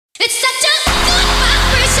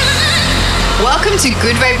Welcome to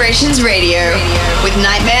Good Vibrations Radio with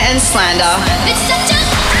Nightmare and Slander.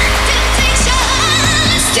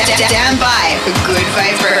 Stand by for Good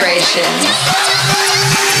Vibrations.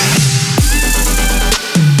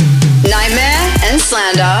 Nightmare and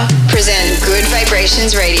Slander present Good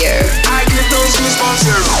Vibrations Radio. I get those goosebumps.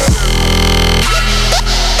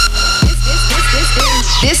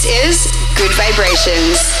 This is Good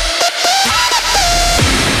Vibrations.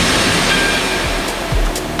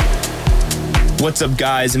 What's up,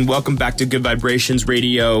 guys, and welcome back to Good Vibrations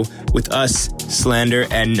Radio with us, Slander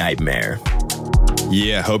and Nightmare.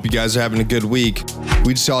 Yeah, hope you guys are having a good week.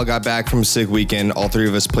 We just all got back from a sick weekend. All three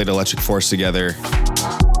of us played Electric Force together.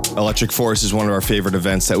 Electric Force is one of our favorite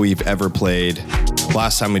events that we've ever played.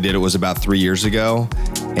 Last time we did it was about 3 years ago,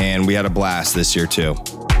 and we had a blast this year too.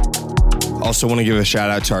 Also want to give a shout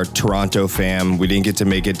out to our Toronto fam. We didn't get to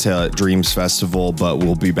make it to Dreams Festival, but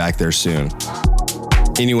we'll be back there soon.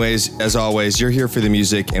 Anyways, as always, you're here for the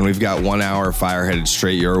music, and we've got 1 hour of fire headed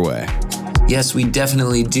straight your way. Yes, we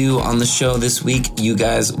definitely do. On the show this week, you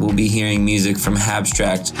guys will be hearing music from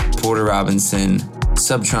Habstract, Porter Robinson,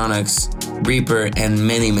 Subtronics, Reaper, and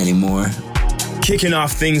many, many more. Kicking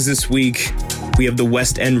off things this week, we have the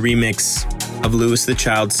West End remix of Louis the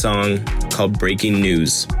Child's song called Breaking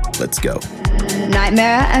News. Let's go.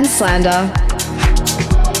 Nightmare and Slander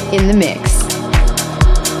in the mix.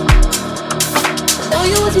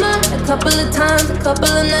 You was mine a couple of times, a couple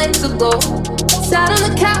of nights ago. Sat on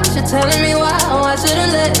the couch, you're telling me why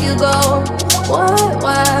should've let you go.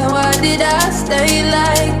 Why did I stay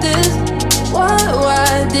like this?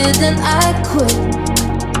 Why didn't I quit?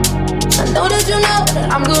 I know that you know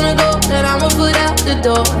that I'm gonna go, that I'ma put out the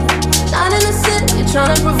door. Not innocent, you're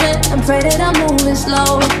trying to prevent and pray that I'm moving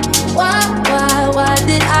slow. Why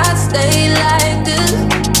did I stay like this?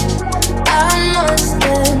 I must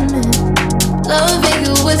admit, loving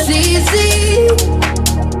you was easy.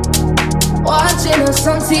 Watching us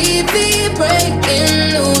on TV,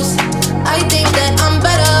 breaking news. I think that I'm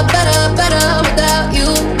better without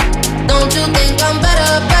you. Don't you think I'm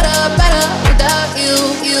better without you?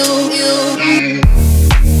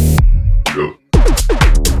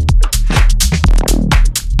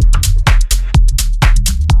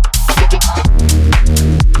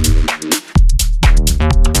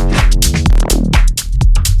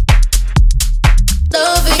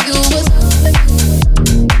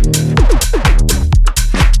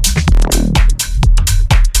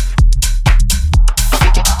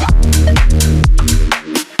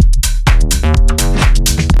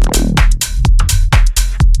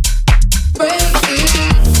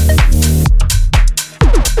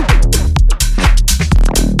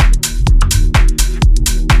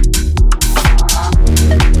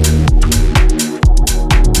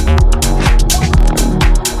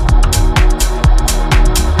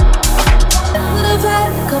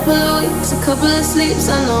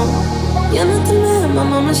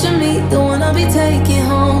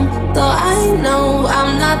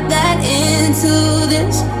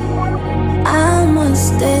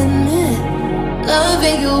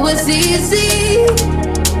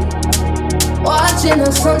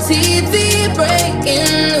 On TV, breaking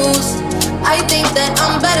news. I think that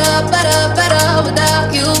I'm better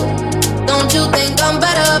without you. Don't you think I'm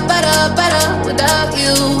better without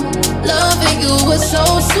you? Loving you was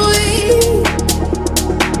so sweet.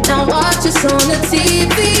 Now watch us on the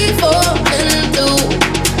TV, falling through.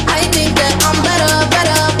 I think that I'm better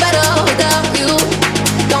without you.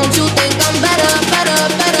 Don't you think I'm better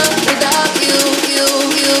without you?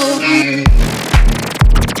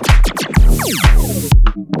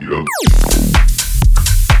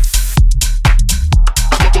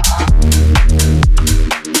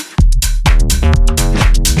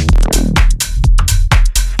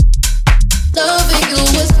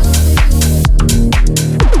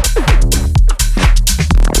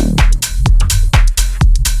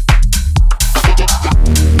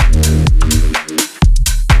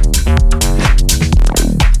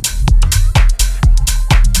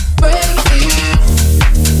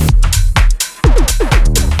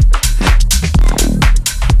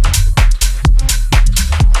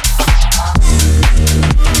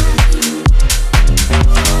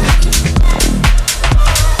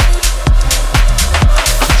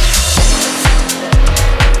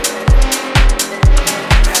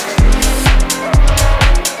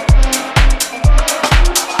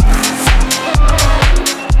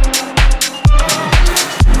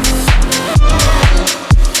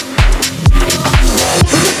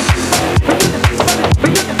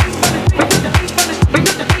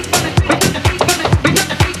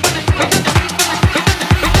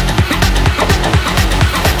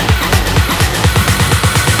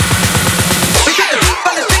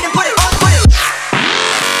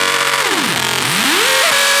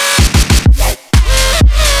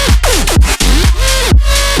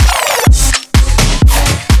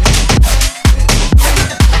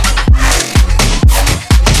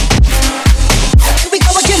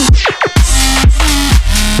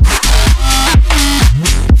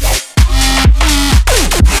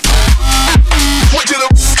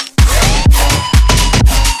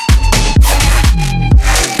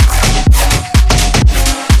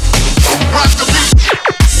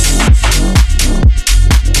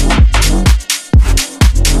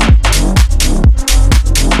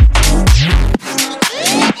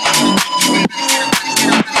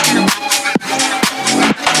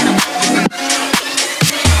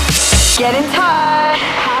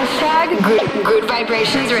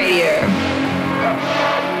 Vibrations Radio.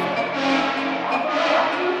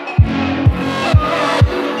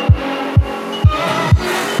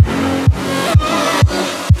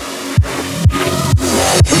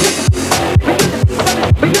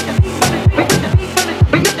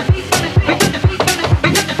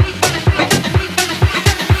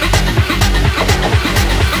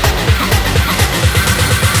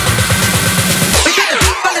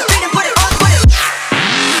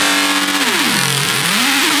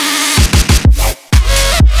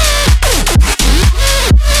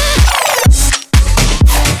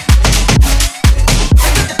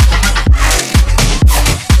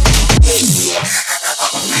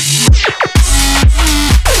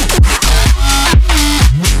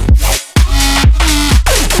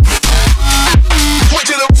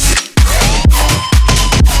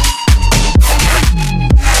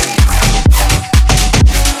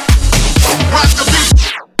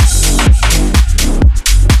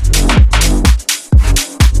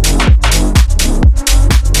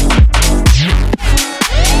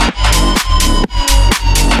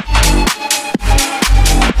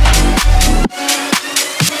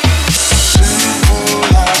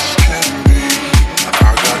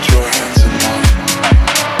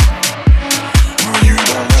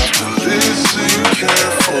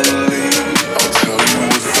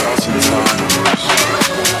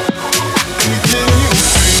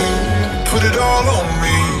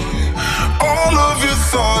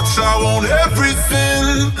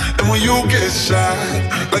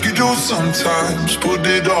 Sometimes put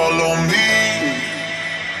it all on me.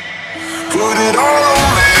 Put it all on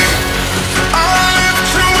me. I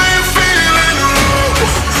lift you when you're feeling low.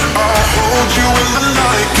 I'll hold you when the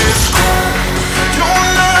night gets cold. You'll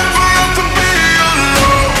never have to be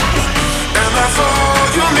alone, and that's all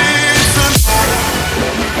you need to know.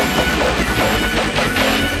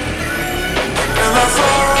 And that's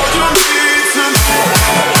all you need to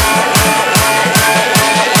know.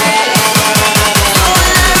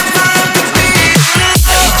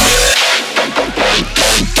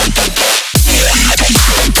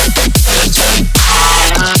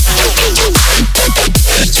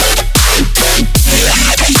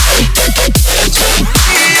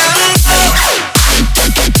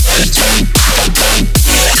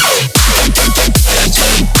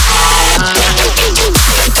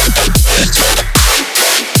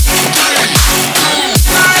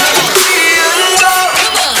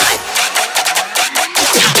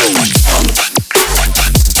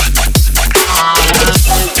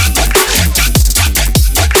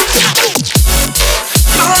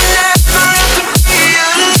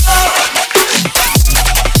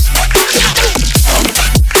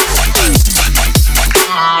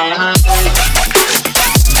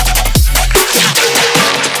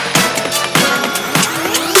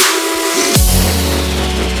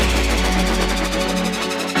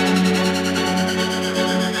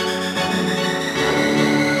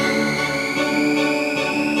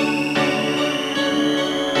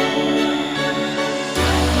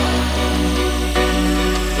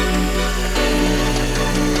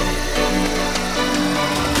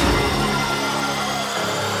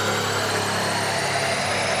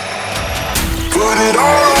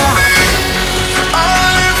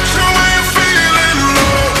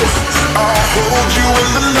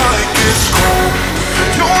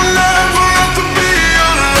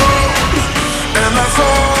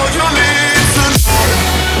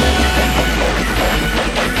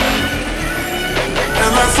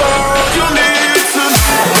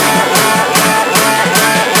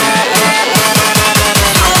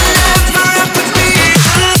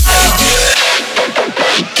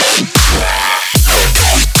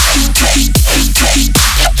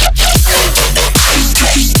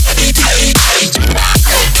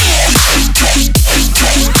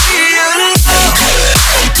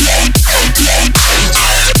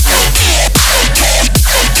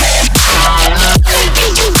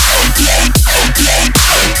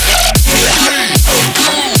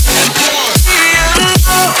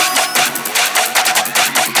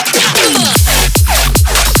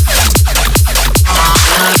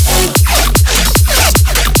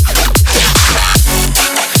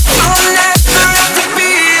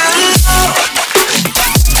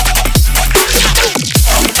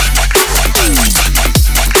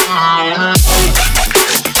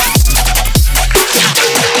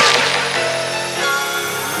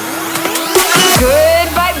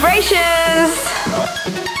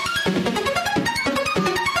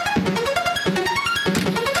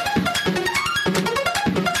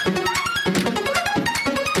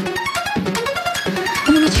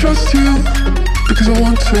 trust you because I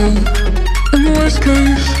want to. In the worst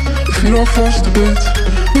case, if feel all fast a bit.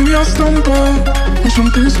 Maybe I'll stumble on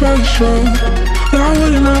something special that I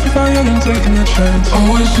wouldn't have if I hadn't taken a chance.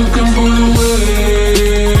 Always looking for the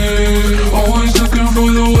wave, always looking for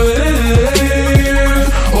the wave,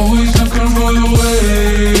 always looking for the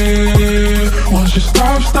wave. Once you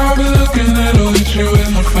stop looking, it'll hit you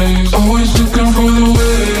in the face. Always looking for the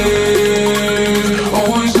wave,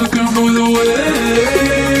 always looking for the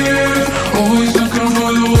wave, always looking for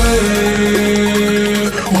the wave.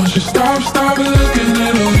 Once you stop looking,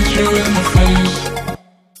 it'll hit you in the face.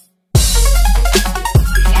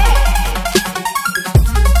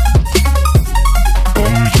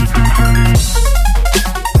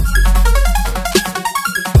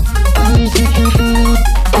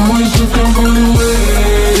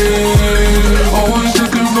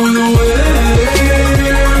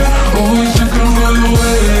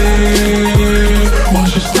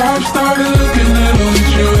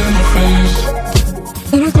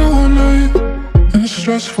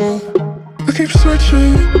 I keep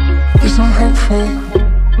searching, it's not helpful.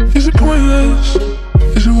 Is it pointless?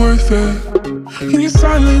 Is it worth it? In your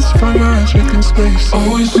silence, find magic in space.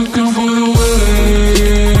 Always looking for the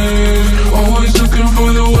wave, always looking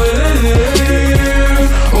for the wave,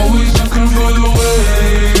 always looking for the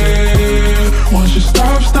wave. Once you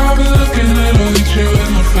stop looking, it'll hit you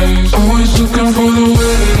in the face. Always looking for the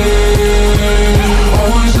wave,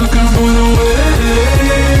 always looking for the wave,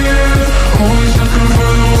 always looking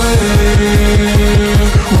for the wave.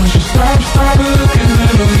 Once you stop looking,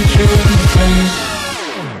 it'll hit you in the face.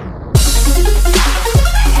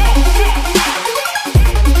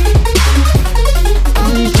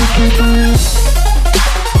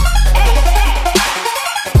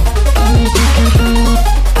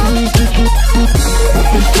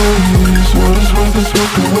 What is worth is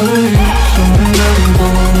walking away. Something that we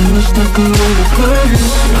want, let's take a little place.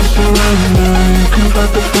 I surrender, you can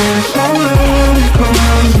fight the face. Already come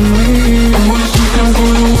out to me. Always looking for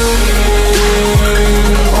the way,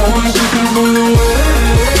 always looking for the way,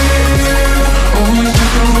 always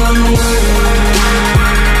looking for the way.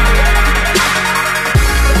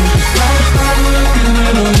 Once you stop looking,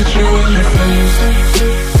 it'll hit you in your face.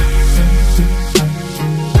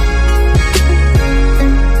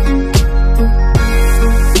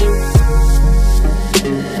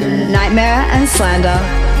 Nightmare and Slander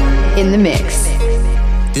in the mix.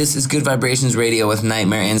 This is Good Vibrations Radio with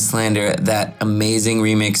Nightmare and Slander. That amazing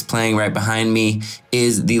remix playing right behind me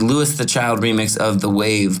is the Louis the Child remix of The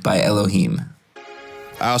Wave by Elohim.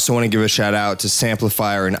 I also want to give a shout out to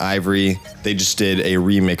Samplifier and Ivory. They just did a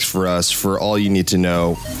remix for us for All You Need to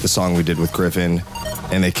Know, the song we did with Griffin,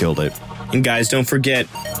 and they killed it. And guys, don't forget,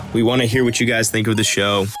 we want to hear what you guys think of the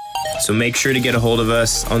show. So make sure to get a hold of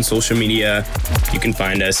us on social media. You can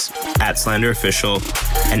find us at Slander Official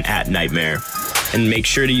and at Nightmare. And make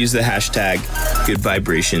sure to use the hashtag Good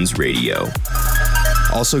Vibrations Radio.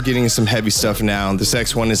 Also getting some heavy stuff now. This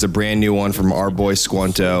next one is a brand new one from our boy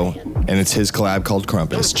Squanto, and it's his collab called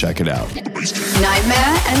Crumpus. Check it out.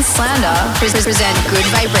 Nightmare and Slander present Good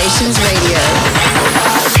Vibrations Radio.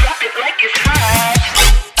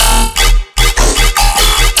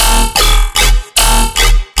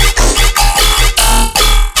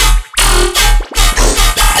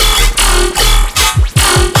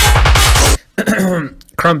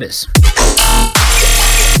 Crumpus.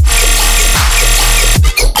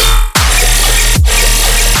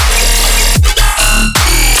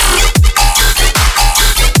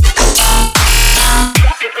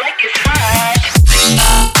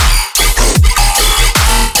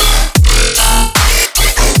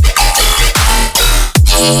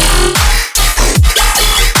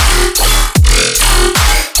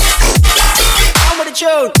 I'm with the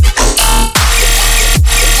tune.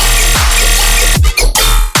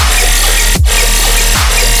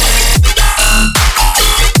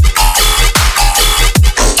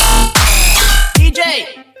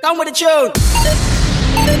 Come with the tune.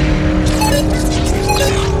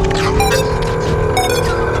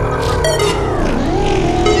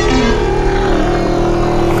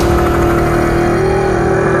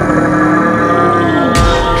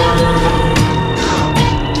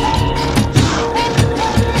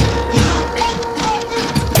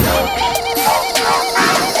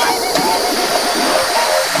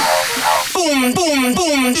 Boom, boom,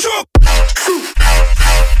 boom, shook.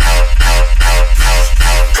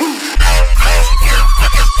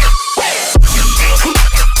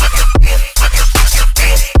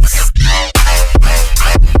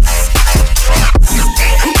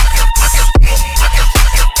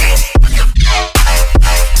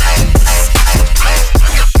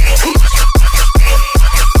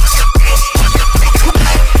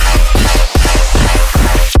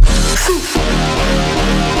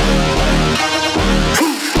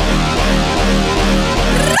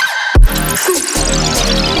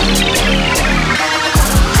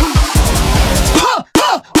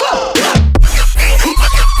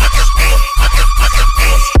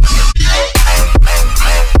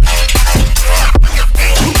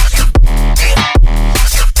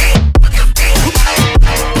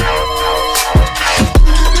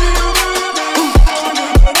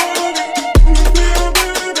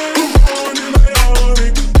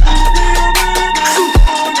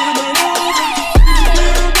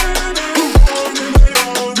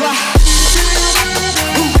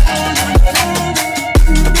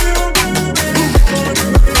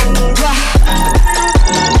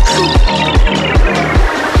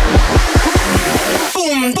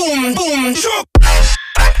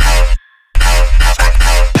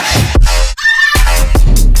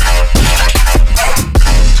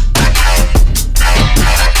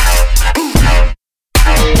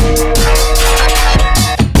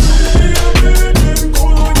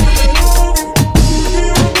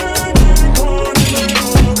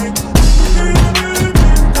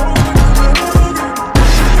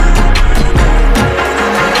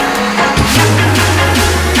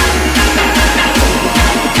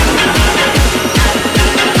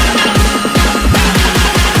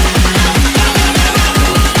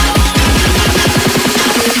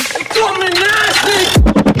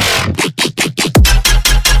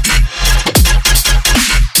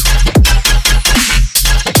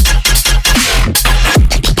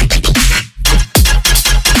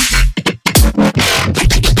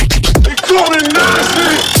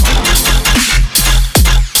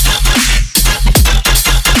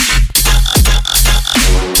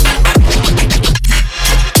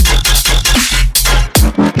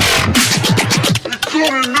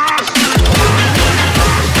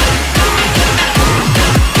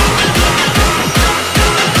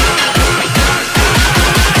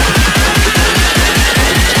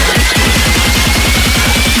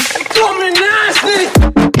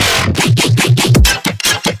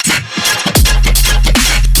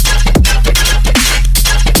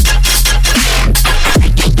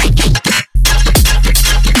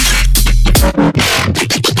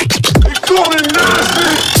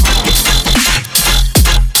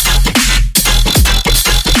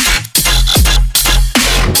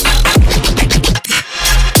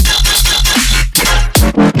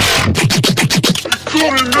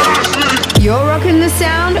 You're rocking the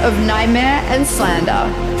sound of Nightmare and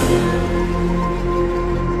Slander.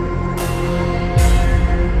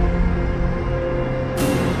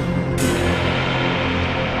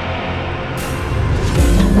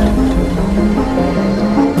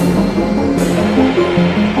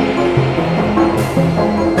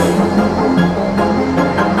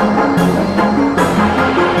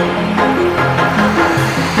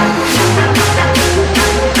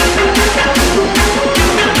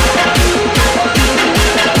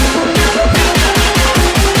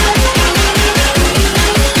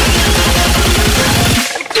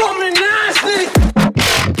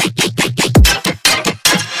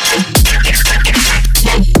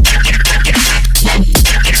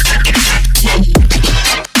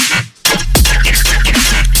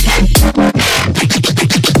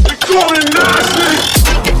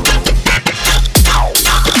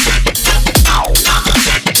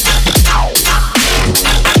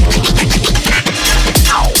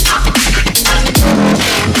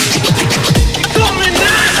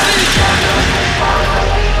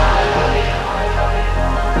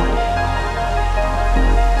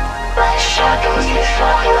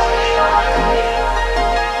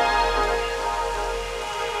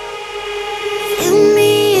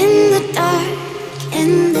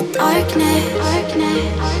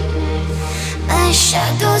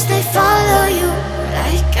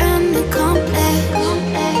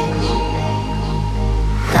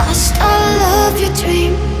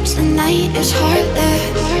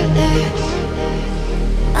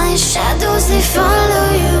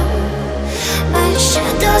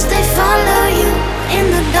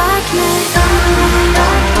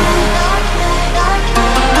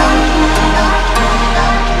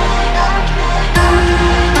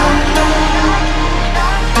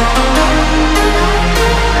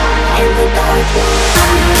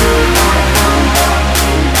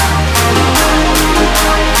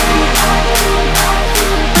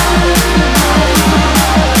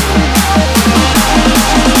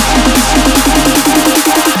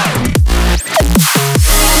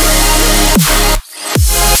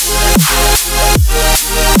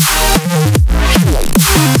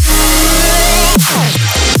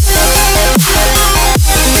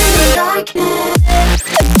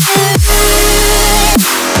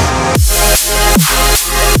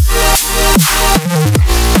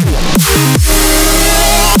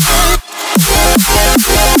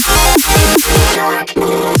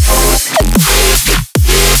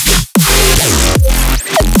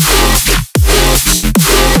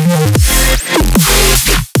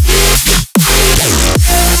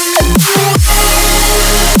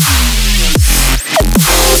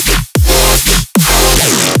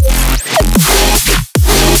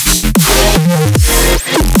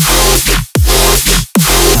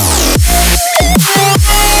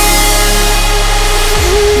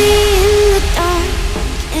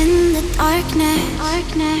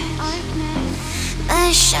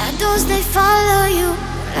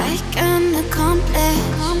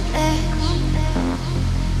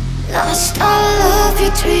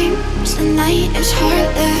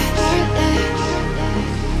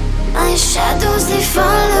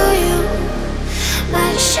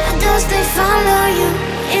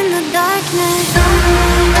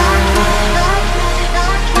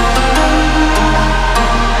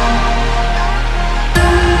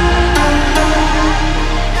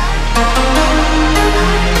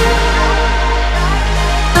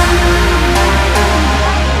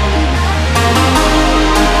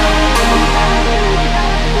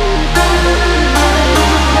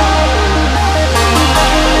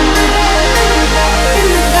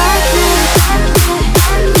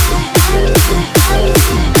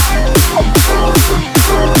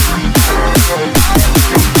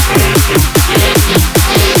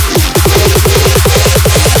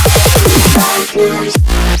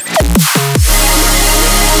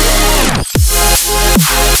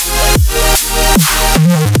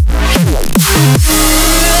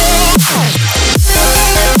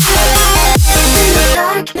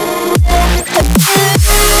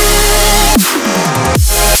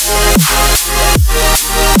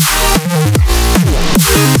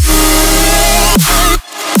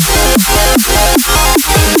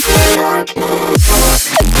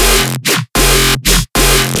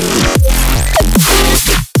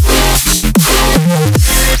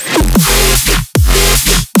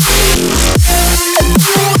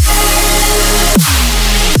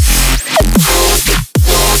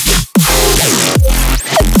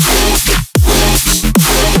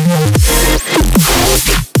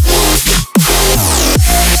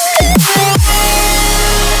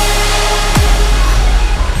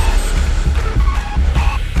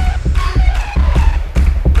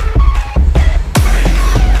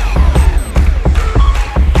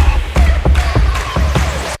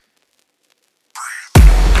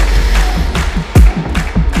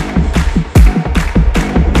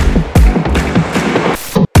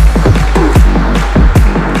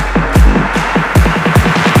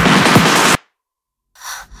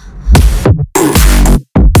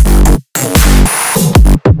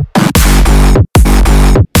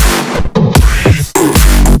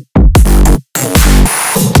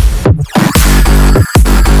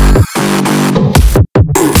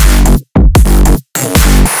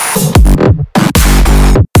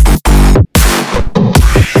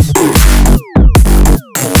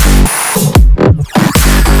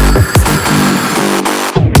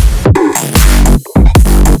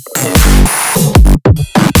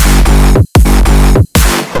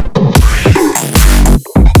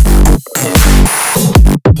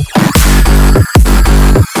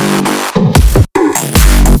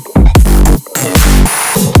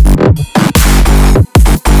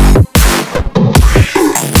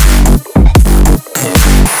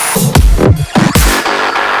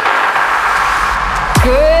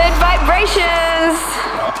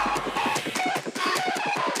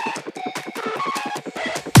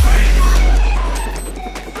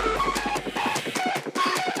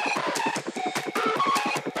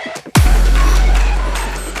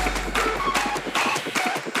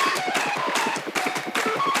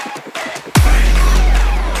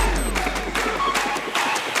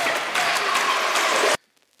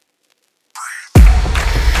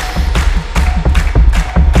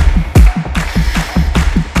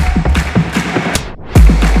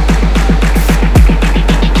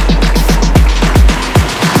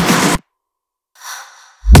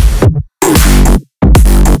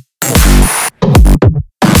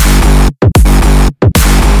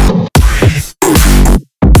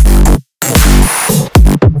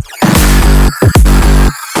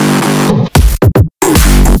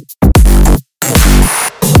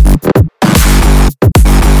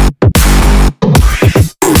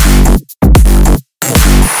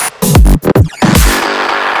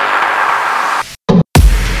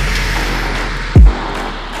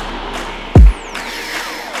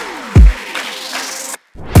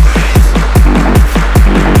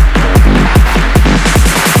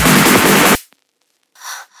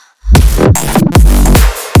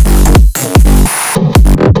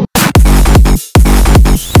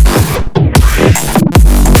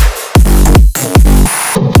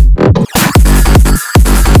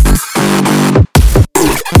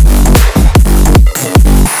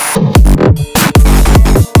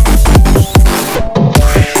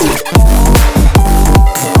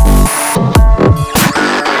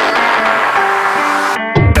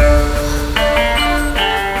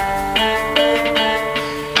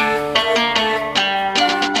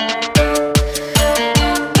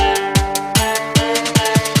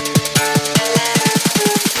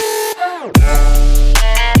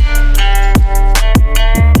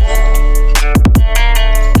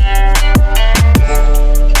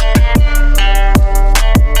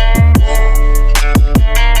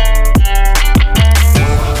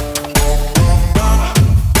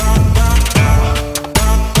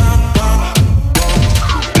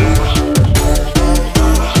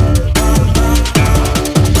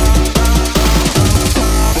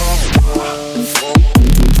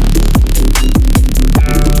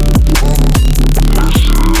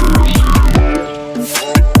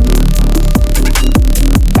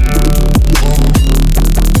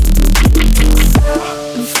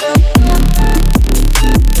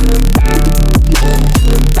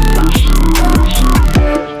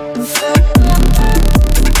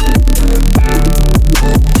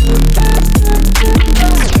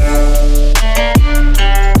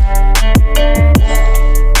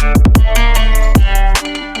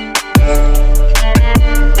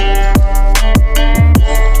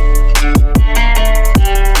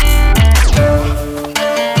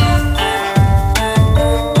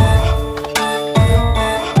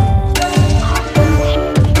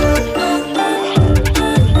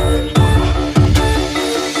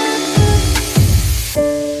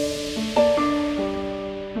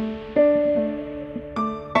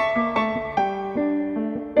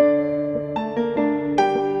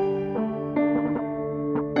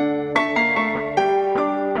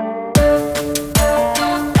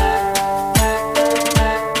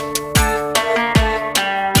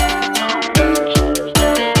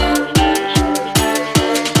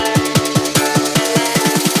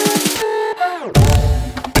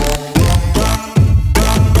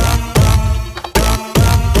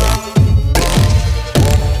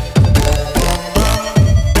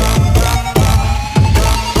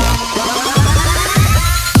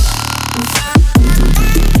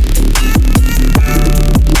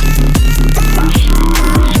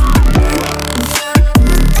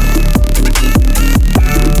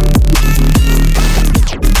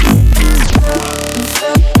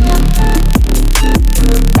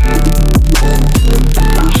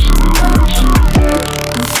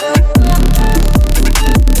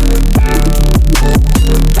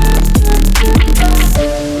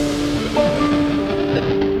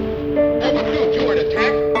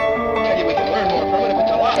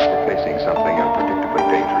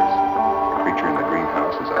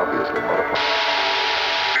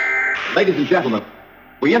 Ladies and gentlemen,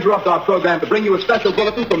 we interrupt our program to bring you a special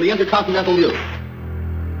bulletin from the Intercontinental News.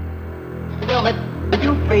 Willman, would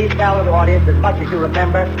you please tell the audience as much as you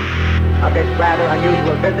remember of this rather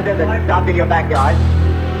unusual visitor that stopped in your backyard?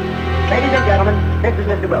 Ladies and gentlemen, this is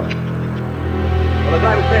Mr. Wilson. Well, as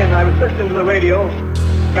I was saying, I was listening to the radio,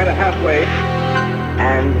 kind of halfway.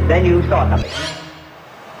 And then you saw something.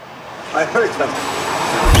 I heard something.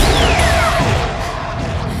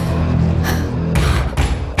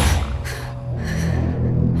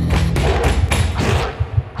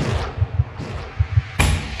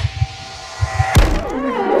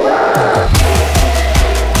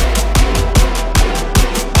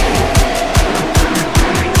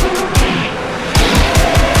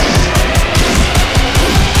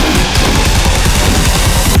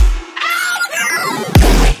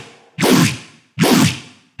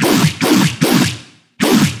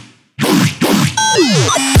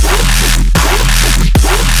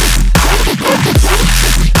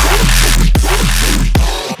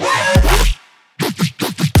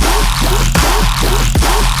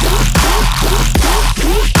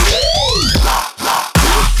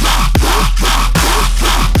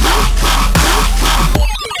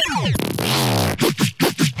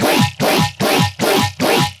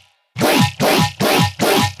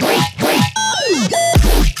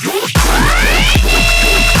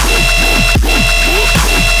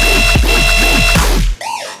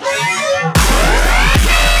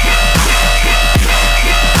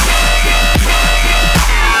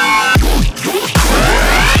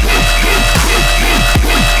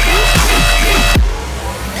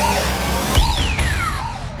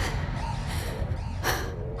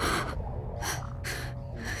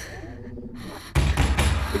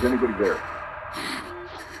 Is anybody there?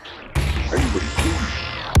 Anybody, please?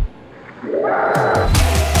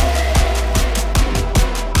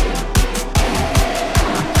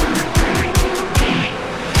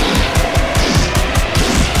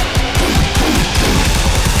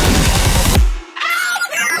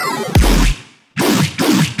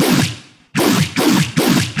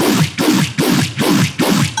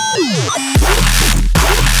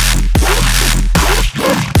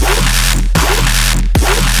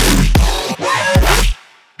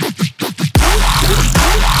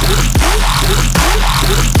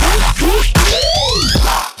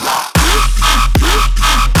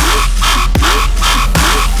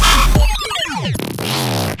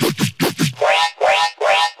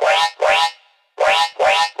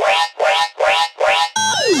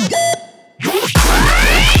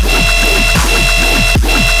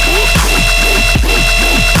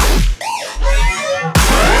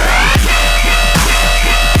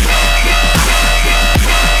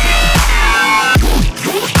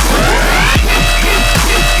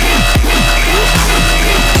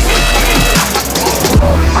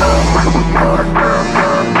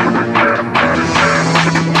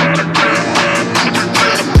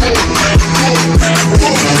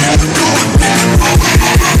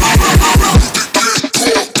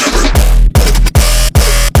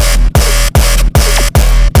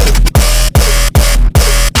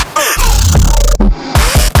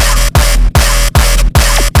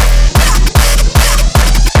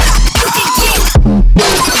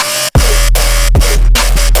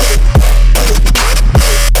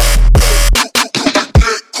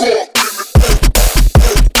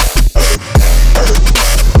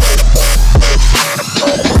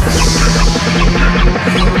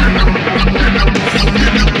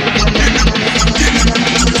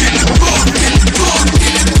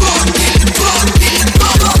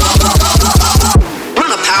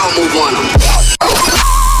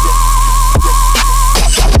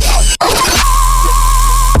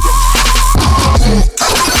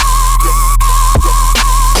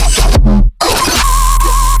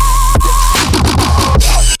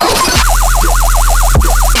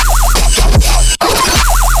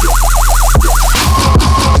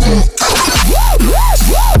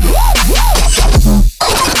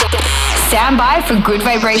 Stand by for Good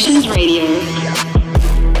Vibrations Radio.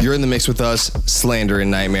 You're in the mix with us, Slander and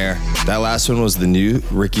Nightmare. That last one was the new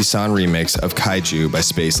Ricky San remix of Kaiju by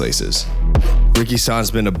Space Laces. Ricky San's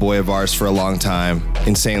been a boy of ours for a long time,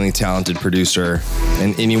 insanely talented producer,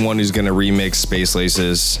 and anyone who's gonna remix Space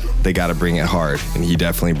Laces, they gotta bring it hard, and he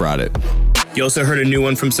definitely brought it. You also heard a new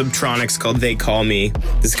one from Subtronics called They Call Me.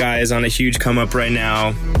 This guy is on a huge come up right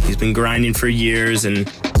now. He's been grinding for years, and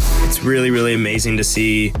it's really, really amazing to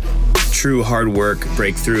see true hard work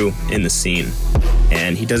break through in the scene.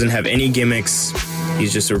 And he doesn't have any gimmicks.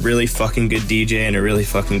 He's just a really fucking good DJ and a really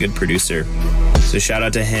fucking good producer. So shout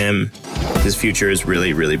out to him. His future is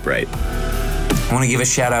really, really bright. I want to give a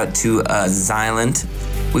shout out to Xylent.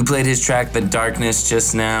 We played his track, The Darkness,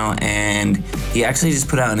 just now, and he actually just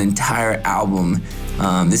put out an entire album.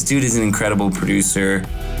 This dude is an incredible producer.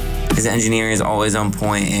 His engineering is always on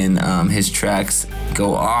point, and his tracks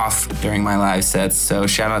go off during my live sets. So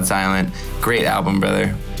shout out Silent. Great album,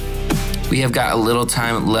 brother. We have got a little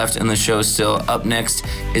time left in the show still. Up next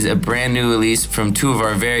is a brand new release from two of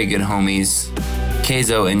our very good homies,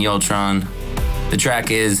 Keizo and Yultron. The track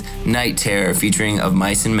is Night Terror featuring Of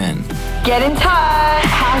Mice and Men. Get in touch.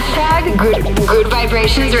 Hashtag Good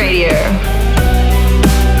Vibrations Radio.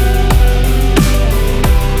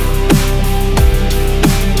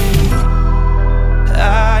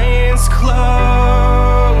 Eyes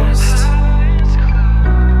closed,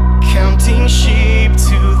 counting sheep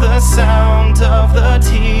to the sound of the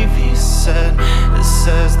TV set. It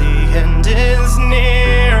says the end is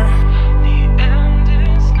near.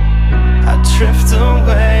 I drift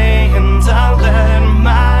away and I let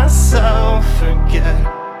myself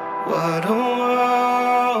forget. What a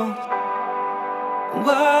world,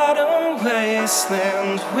 what a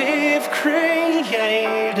wasteland we've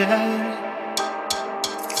created.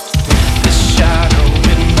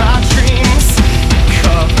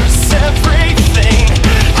 Everything.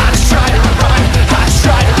 I try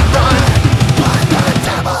to run, but the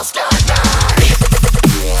devil's got me.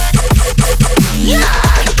 Yeah.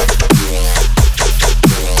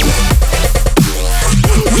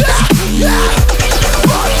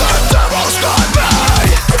 But the devil's got me.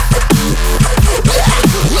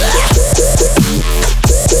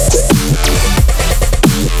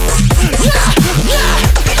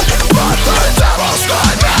 But the devil's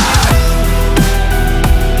got me.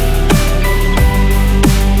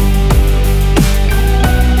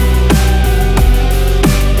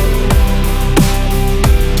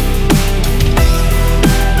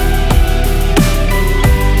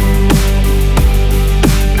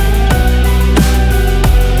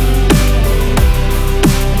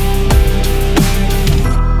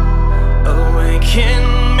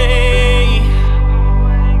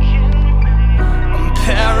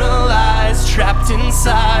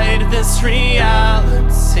 Inside this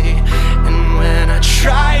reality, and when I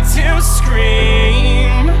try to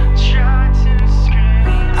scream,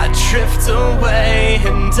 I drift away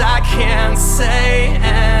and I can't say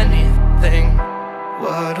anything.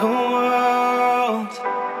 What a world,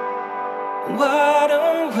 what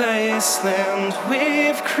a wasteland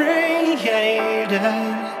we've created.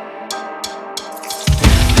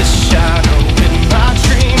 The shadow in my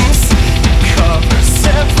dreams covers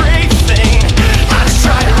everything. I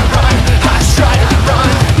try to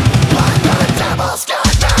run, but the devil's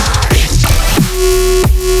got me.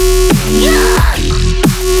 Yeah.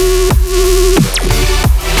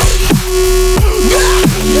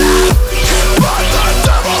 But the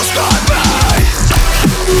devil's got me.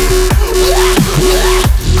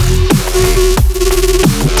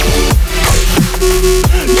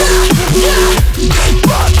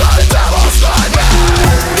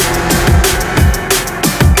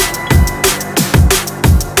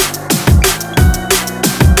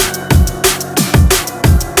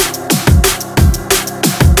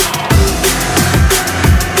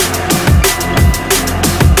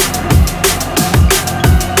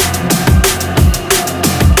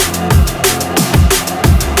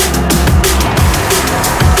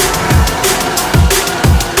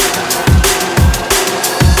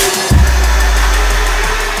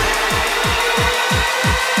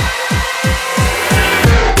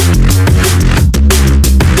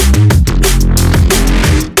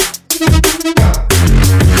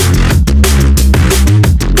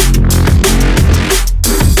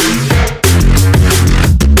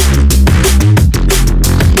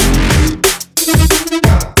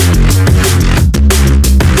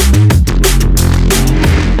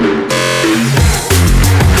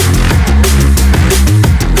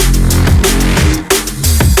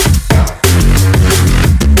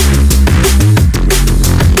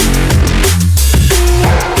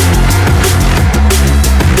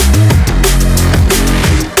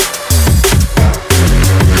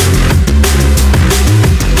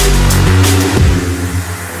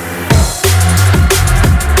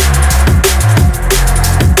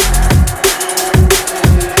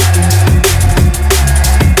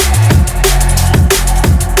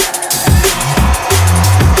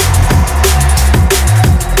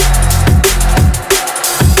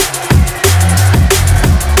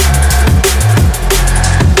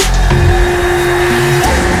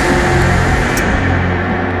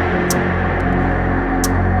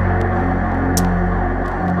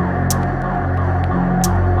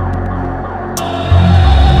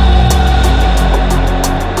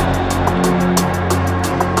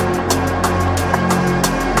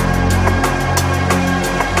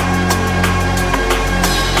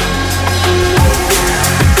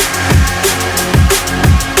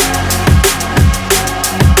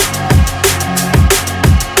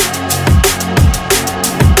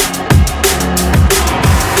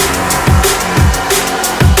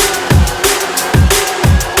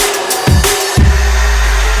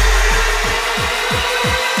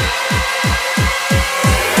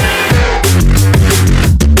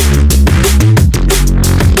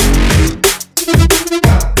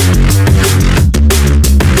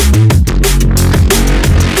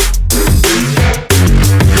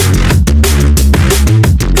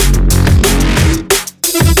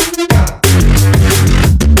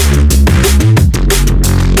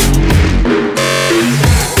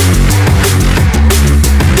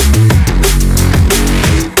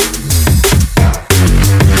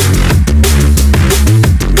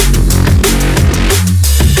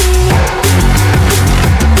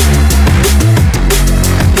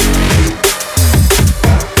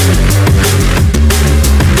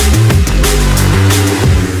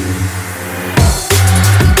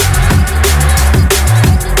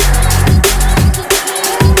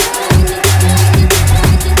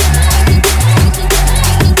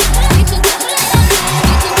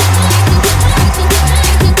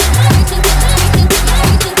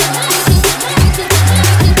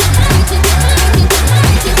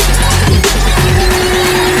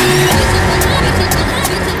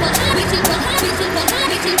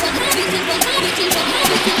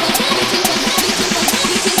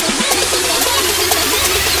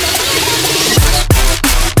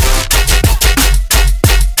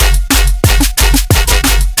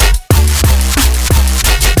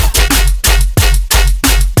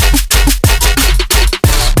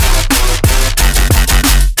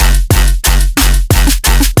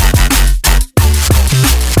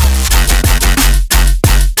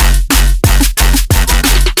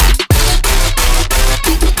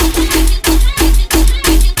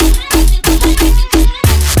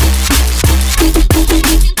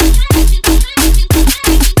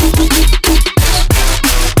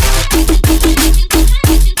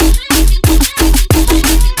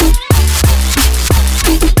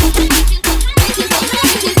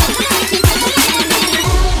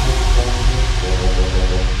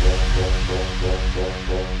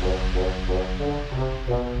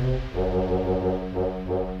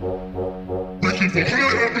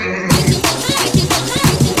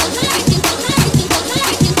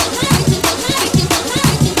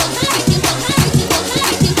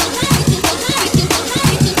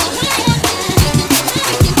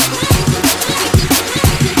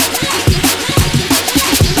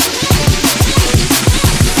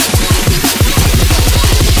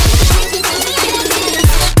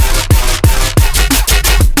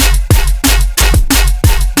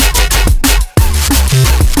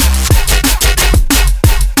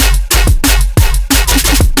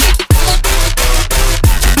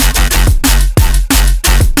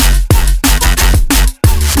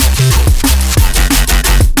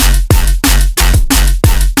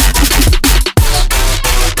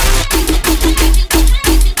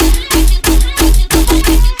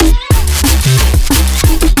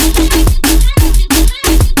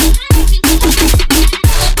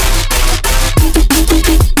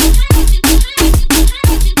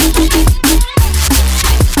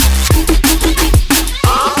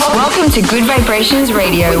 to Good Vibrations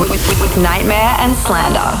Radio with Nightmare and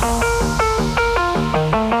Slander.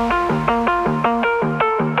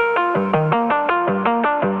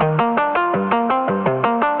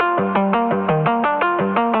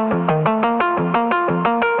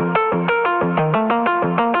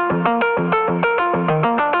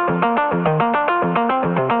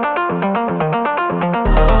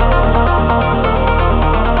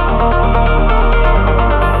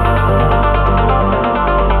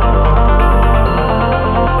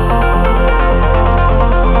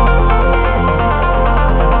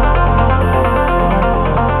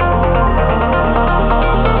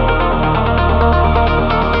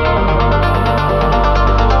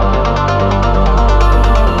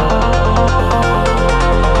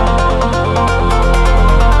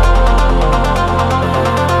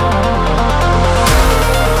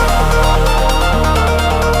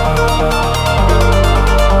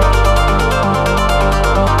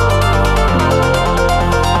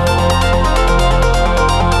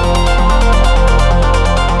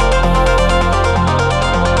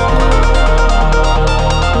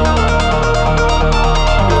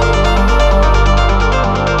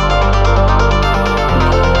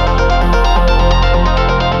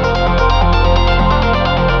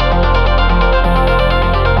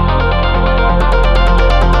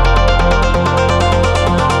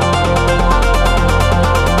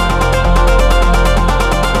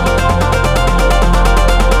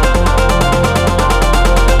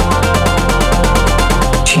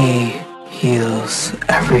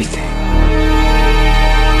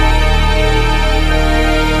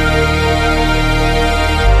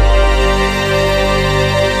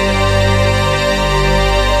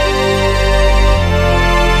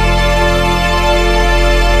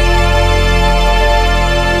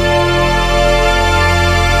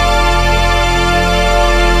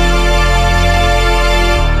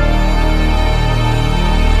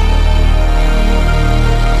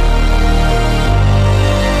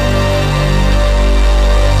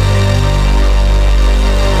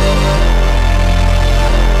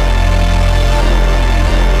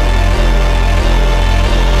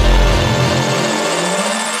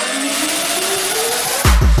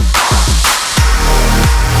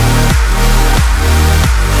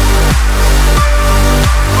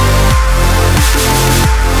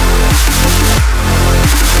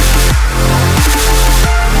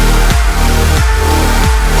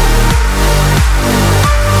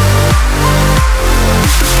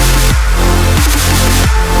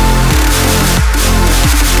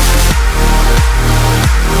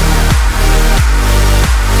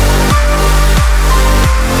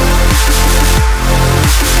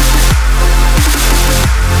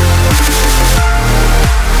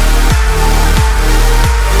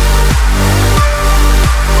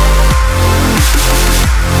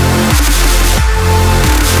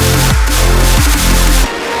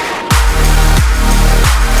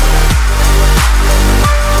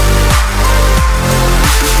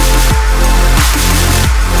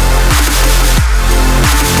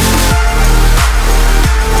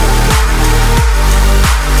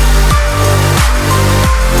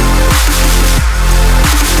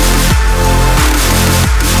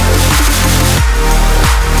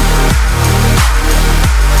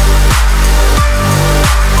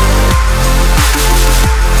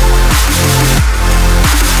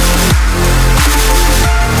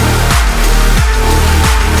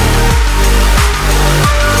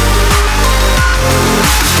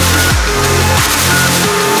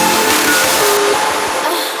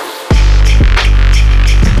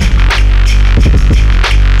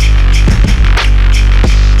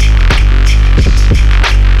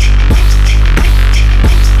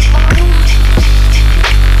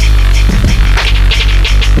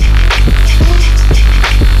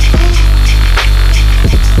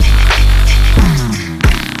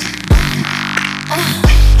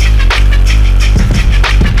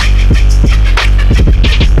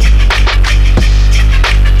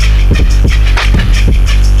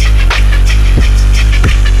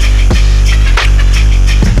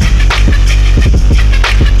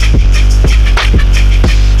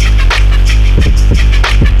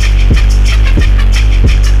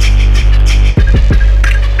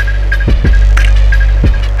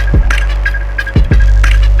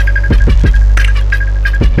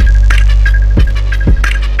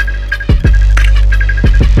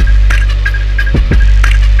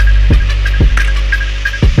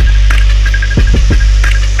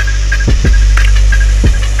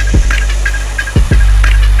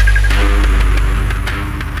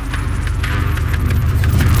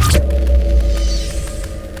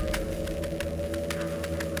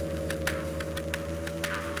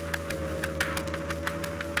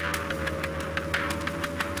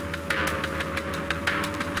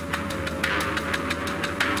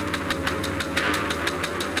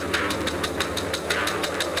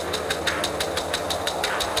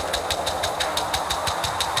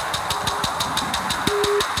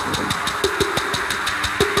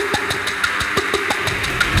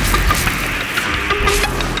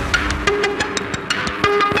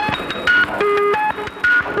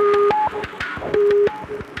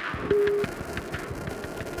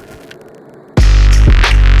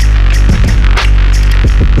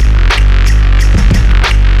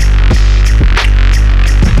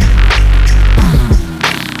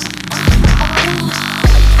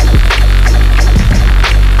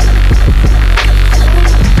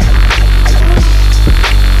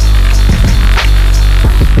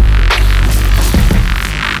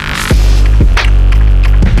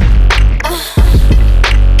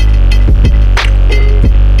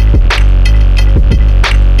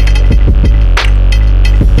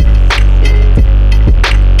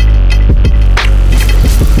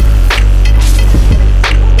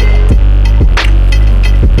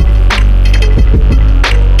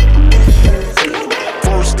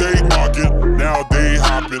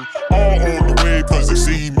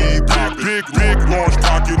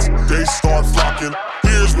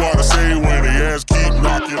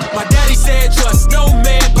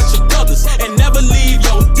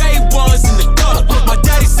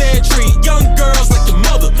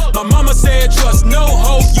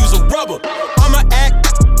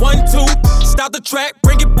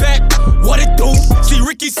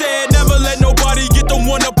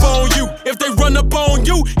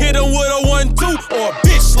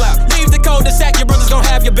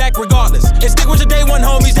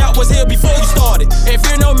 can't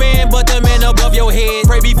fear no man but the man above your head.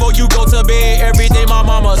 Pray before you go to bed, everything my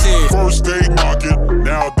mama said. First they mocking,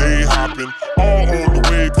 now they hopping. All on the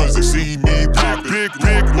way cause they see me popping.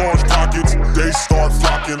 Big, large pockets, they start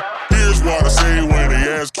flocking. Here's what I say when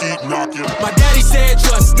they ass keep knocking. My daddy said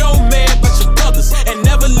trust no man but your brothers, and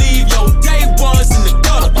never leave your day ones in the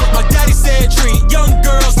gutter. My daddy said treat young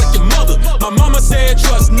girls like your mother. My mama said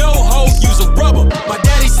trust no hoe, use a rubber. My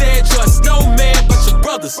daddy said trust no man but your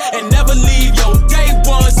brothers, and never leave your day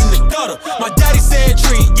ones in the gutter. My daddy said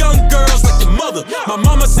treat young girls like your mother. My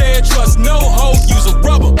mama said trust no hoe, use a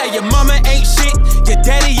rubber. Hey, your mama ain't shit, your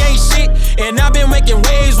daddy ain't shit, and I've been making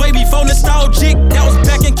waves way before nostalgic. That was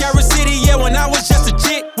back in Carol City, yeah, when I was just a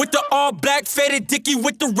chick. With the all black faded dicky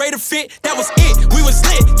with the Raider fit, that was it. We was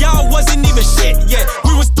lit, y'all wasn't even shit yet.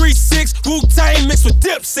 We was 3-6, Wu-Tang mixed with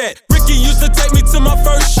Dipset. Ricky used to take me to my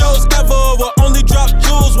first shows ever. Will only drop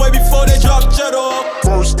jewels way before they drop cheddar.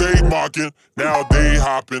 First they mocking, now they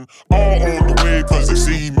hopping. All on the way cause they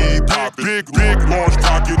see me popping. Big, large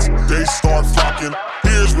pockets, they start flocking.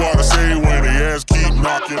 Here's what I say when they ass keep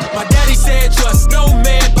knocking. My daddy said trust no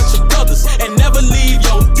man but your brothers, and never leave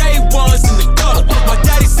your day ones in the gutter. My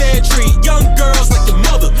daddy said treat young girls like your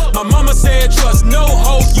mother. My mama said trust no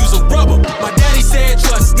hoe, use a rubber. My daddy said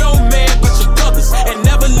trust no man but your brothers, and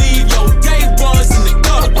never leave your day ones in the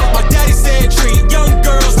gutter. My daddy said treat young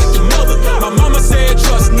girls like your mother. My mama said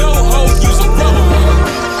trust no hoe, use a rubber.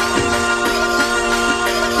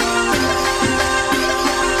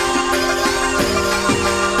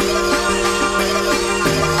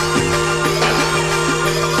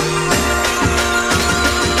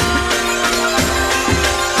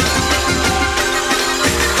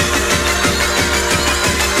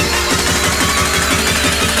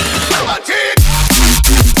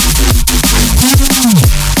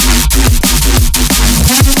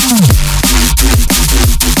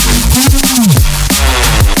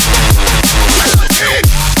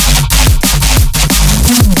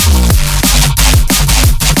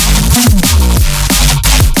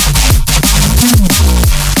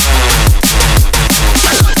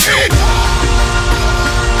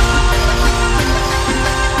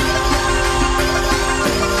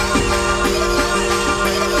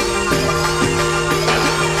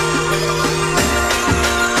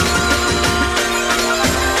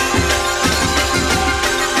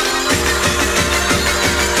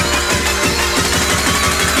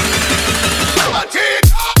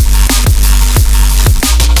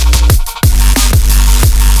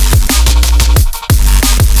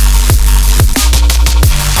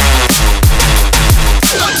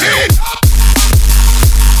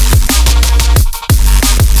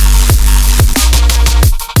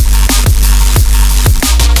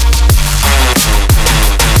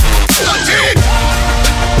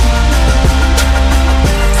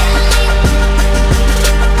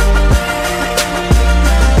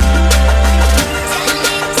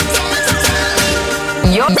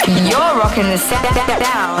 You're rocking the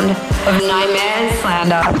sound of Nightmare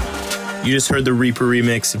Slander. You just heard the Reaper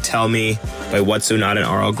remix of Tell Me by What's So Not an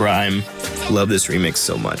RL Grime. Love this remix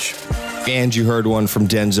so much. And you heard one from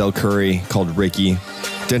Denzel Curry called Ricky.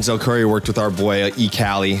 Denzel Curry worked with our boy E.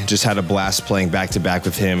 Cali. Just had a blast playing back-to-back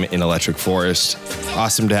with him in Electric Forest.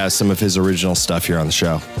 Awesome to have some of his original stuff here on the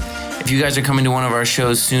show. If you guys are coming to one of our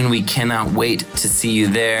shows soon, we cannot wait to see you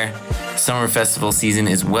there. Summer festival season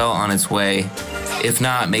is well on its way. If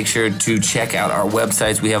not, make sure to check out our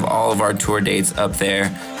websites. We have all of our tour dates up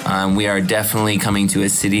there. We are definitely coming to a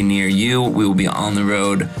city near you. We will be on the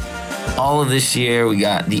road all of this year. We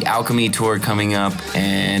got the Alchemy tour coming up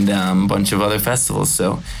and a bunch of other festivals.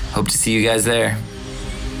 So hope to see you guys there.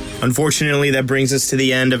 Unfortunately, that brings us to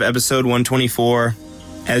the end of episode 124.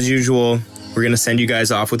 As usual, we're going to send you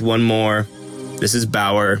guys off with one more. This is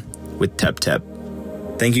Bauer with Tep Tep.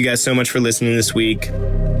 Thank you guys so much for listening this week.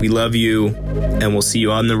 We love you, and we'll see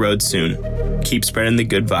you on the road soon. Keep spreading the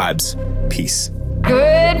good vibes. Peace.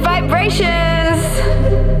 Good vibrations.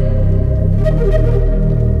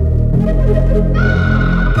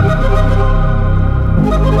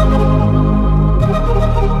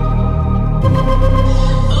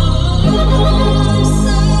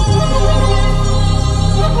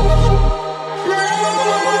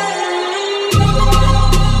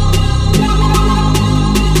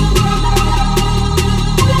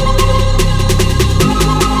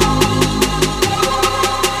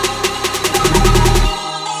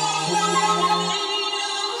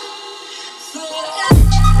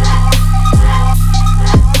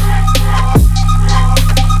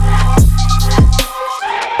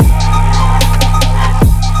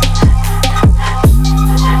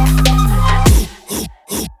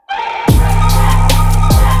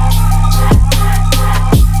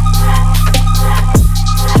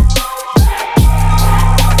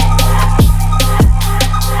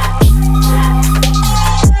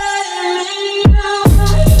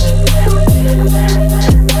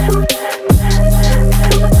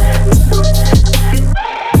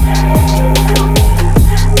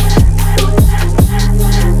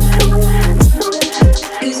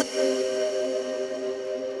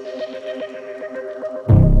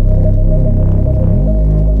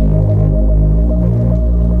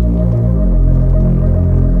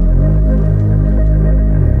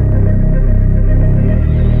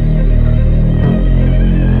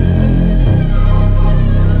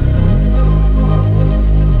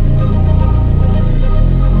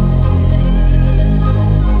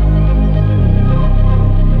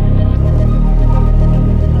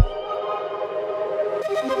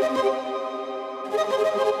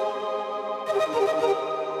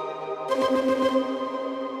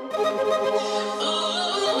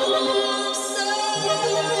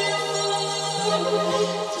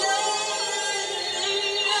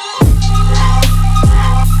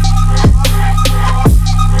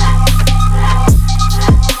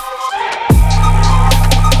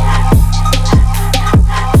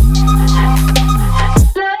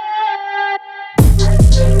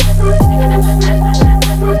 Tonight.